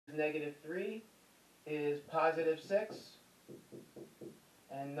negative 3 is positive 6.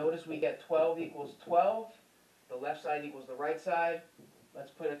 And notice we get 12 equals 12. The left side equals the right side.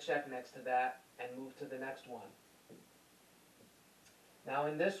 Let's put a check next to that and move to the next one. Now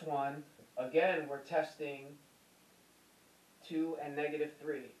in this one, again, we're testing 2 and negative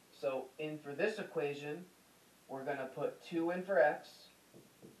 3. So for this equation, we're going to put 2 in for x,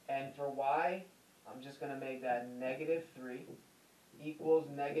 and for y, I'm just going to make that negative 3 equals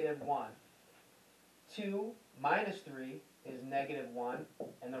negative 1. 2 minus 3 is negative 1,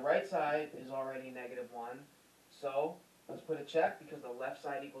 and the right side is already negative 1. So let's put a check because the left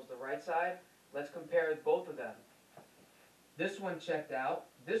side equals the right side. Let's compare both of them. This one checked out,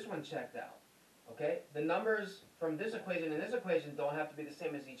 this one checked out. Okay? The numbers from this equation and this equation don't have to be the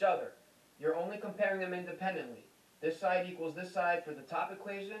same as each other. You're only comparing them independently. This side equals this side for the top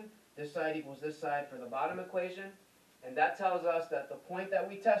equation, this side equals this side for the bottom equation, and that tells us that the point that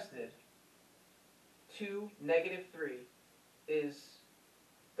we tested, 2, negative 3, is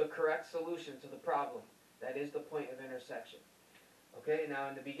the correct solution to the problem. That is the point of intersection. Okay, now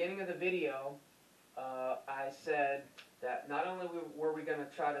in the beginning of the video, I said that not only were we going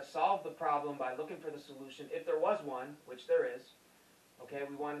to try to solve the problem by looking for the solution, if there was one, which there is, okay,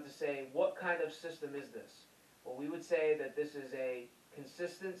 we wanted to say, what kind of system is this? Well, we would say that this is a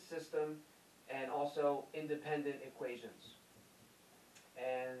consistent system and also independent equations.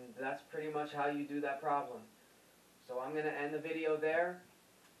 And that's pretty much how you do that problem. So I'm going to end the video there,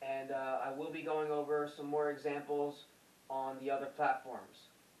 and I will be going over some more examples on the other platforms.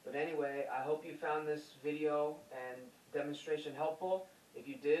 But anyway, I hope you found this video and demonstration helpful. If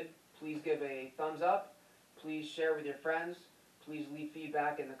you did, please give a thumbs up. Please share with your friends. Please leave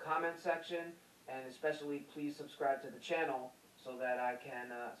feedback in the comment section, and especially please subscribe to the channel so that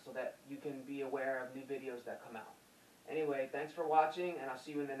so that you can be aware of new videos that come out. Anyway, thanks for watching, and I'll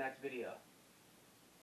see you in the next video.